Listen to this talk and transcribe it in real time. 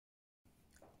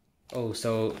Oh,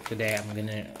 so today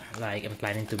I'm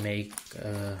planning to make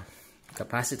a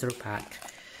capacitor pack,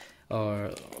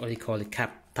 or what do you call it,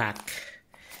 cap pack.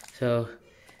 So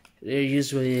they're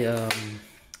usually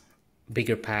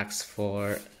bigger packs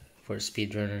for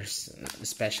speedrunners,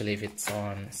 especially if it's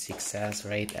on 6S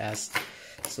or 8S.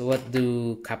 So what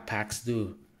do cap packs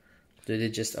do? Do they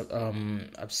just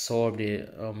absorb the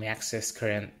excess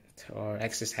current or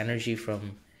excess energy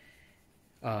from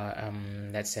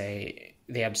let's say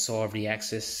they absorb the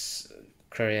excess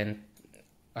current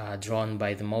drawn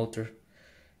by the motor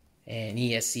and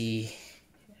ESC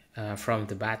from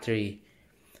the battery.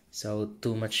 So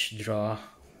too much draw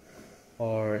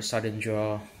or sudden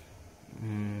draw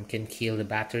can kill the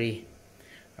battery,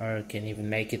 or can even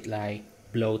make it like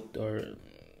bloat or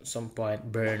some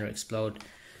point burn or explode.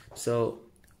 So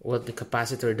what the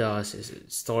capacitor does is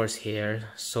it stores here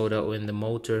so that when the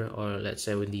motor, or let's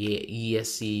say when the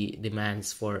ESC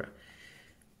demands for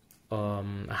a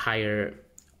higher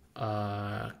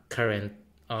current,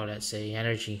 or let's say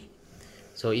energy,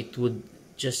 so it would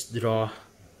just draw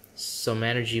some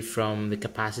energy from the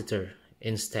capacitor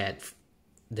instead,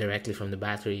 directly from the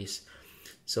batteries.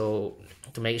 So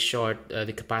to make it short,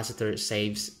 the capacitor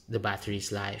saves the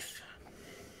battery's life.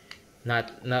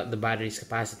 Not the battery's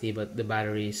capacity, but the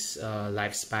battery's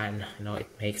lifespan. It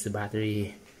makes the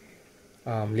battery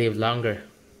live longer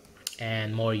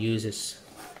and more uses.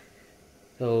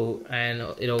 So, and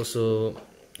it also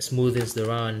smoothens the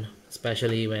run,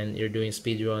 especially when you're doing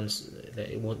speed runs.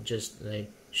 It won't just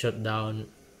shut down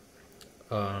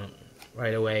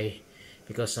right away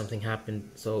because something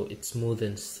happened. So it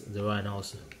smoothens the run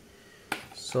also.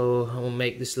 So I will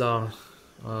make this long.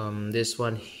 This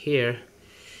one here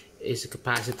is a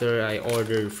capacitor I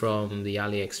ordered from the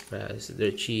AliExpress.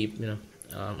 They're cheap,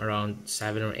 around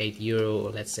 7 or 8 euro,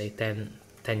 or let's say 10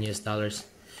 US dollars.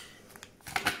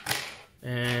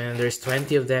 And there's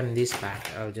 20 of them in this pack.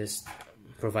 I'll just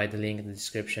provide the link in the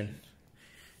description.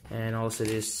 And also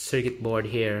this circuit board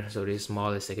here, so the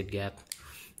smallest I could get.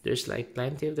 There's like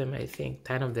plenty of them, I think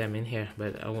 10 of them in here,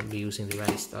 but I won't be using the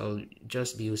rest. I'll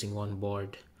just be using one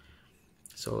board.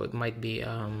 So it might be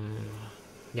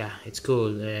yeah, it's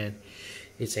cool, and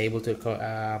it's able to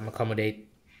accommodate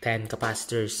 10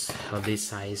 capacitors of this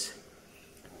size.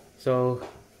 So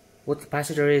what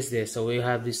capacitor is this? So we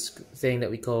have this thing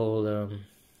that we call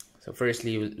so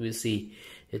firstly we'll see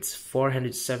it's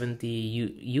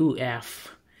 470 UF.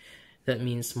 That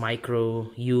means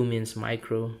micro. U means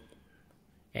micro,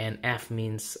 and F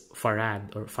means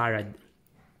farad or farad.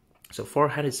 So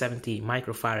 470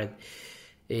 microfarad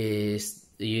is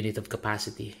the unit of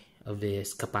capacity of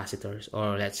these capacitors,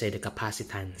 or let's say the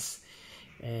capacitance,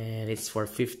 and it's for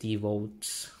 50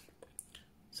 volts.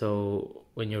 So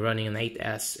when you're running an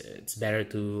 8S, it's better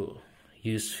to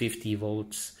use 50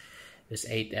 volts. This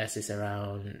 8S is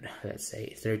around, let's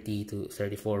say, 30 to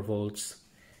 34 volts.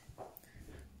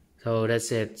 So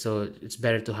that's it. So it's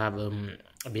better to have a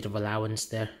bit of allowance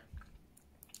there.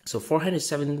 So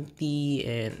 470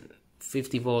 and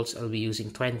 50 volts, I'll be using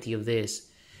 20 of this,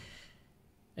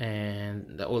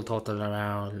 and that will total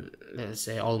around, let's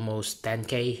say, almost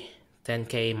 10k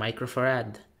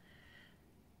microfarad.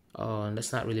 Oh,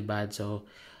 that's not really bad. So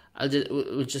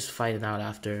we'll just find it out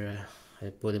after I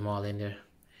put them all in there.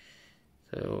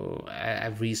 So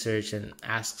I've researched and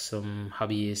asked some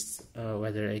hobbyists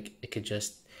whether I could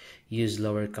just use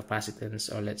lower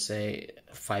capacitance, or let's say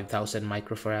 5,000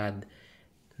 microfarad,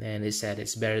 and they said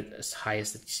it's better as high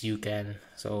as you can.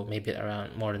 So maybe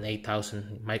around more than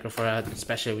 8,000 microfarad,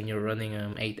 especially when you're running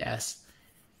 8S.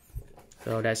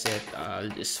 So that's it. I'll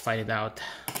just find it out.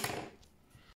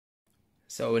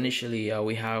 So initially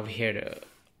we have here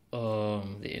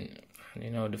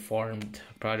the formed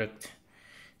product.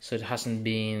 So it hasn't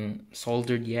been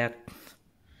soldered yet.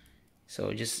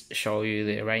 So just show you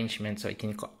the arrangement, so it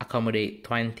can accommodate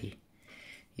 20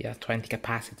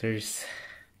 capacitors.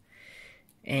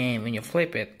 And when you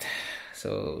flip it,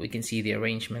 so we can see the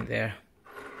arrangement there.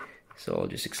 So I'll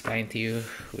just explain to you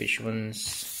which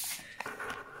one's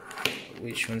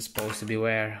supposed to be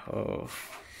where.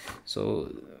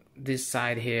 So this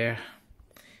side here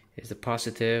is the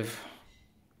positive.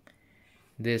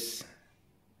 This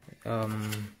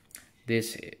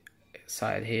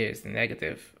side here is the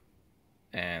negative,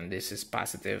 and this is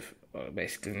positive, or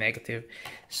basically negative.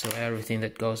 So everything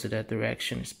that goes to that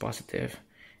direction is positive,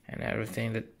 and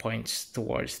everything that points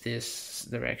towards this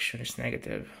direction is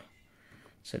negative.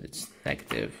 So it's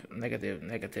negative, negative,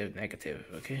 negative, negative.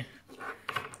 Okay,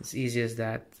 it's easy as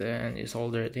that. And you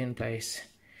solder it in place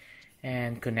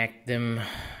and connect them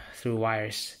through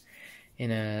wires in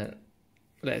a,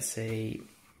 let's say,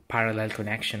 parallel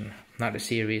connection, not a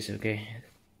series. Okay,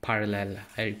 parallel.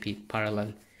 I repeat,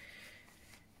 parallel.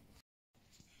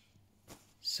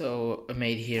 So I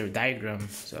made here a diagram,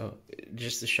 so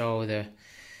just to show the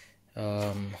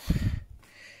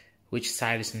which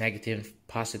side is negative,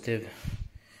 positive,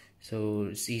 so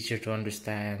it's easier to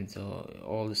understand. So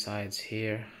all the sides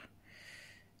here,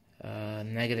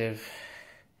 negative,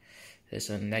 there's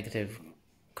a negative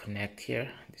connect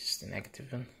here, this is the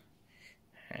negative one,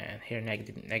 and here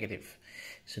negative.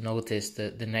 So notice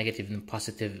that the negative and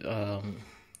positive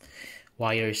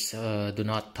wires do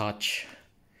not touch,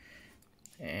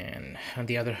 and on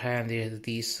the other hand,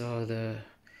 these are the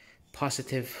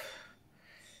positive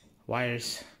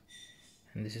wires,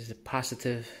 and this is the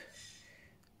positive,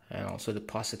 and also the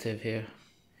positive here,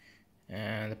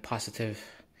 and the positive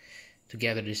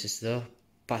together. This is the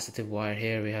positive wire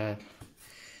here we have.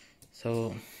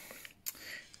 So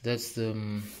that's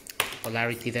the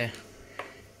polarity there.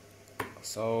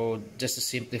 So just to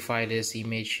simplify this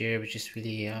image here, which is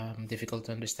really difficult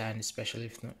to understand, especially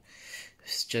if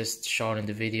it's just shown in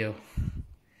the video.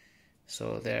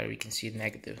 So there we can see the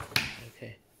negative.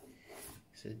 Okay,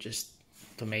 so just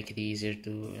to make it easier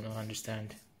to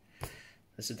understand,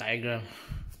 that's a diagram.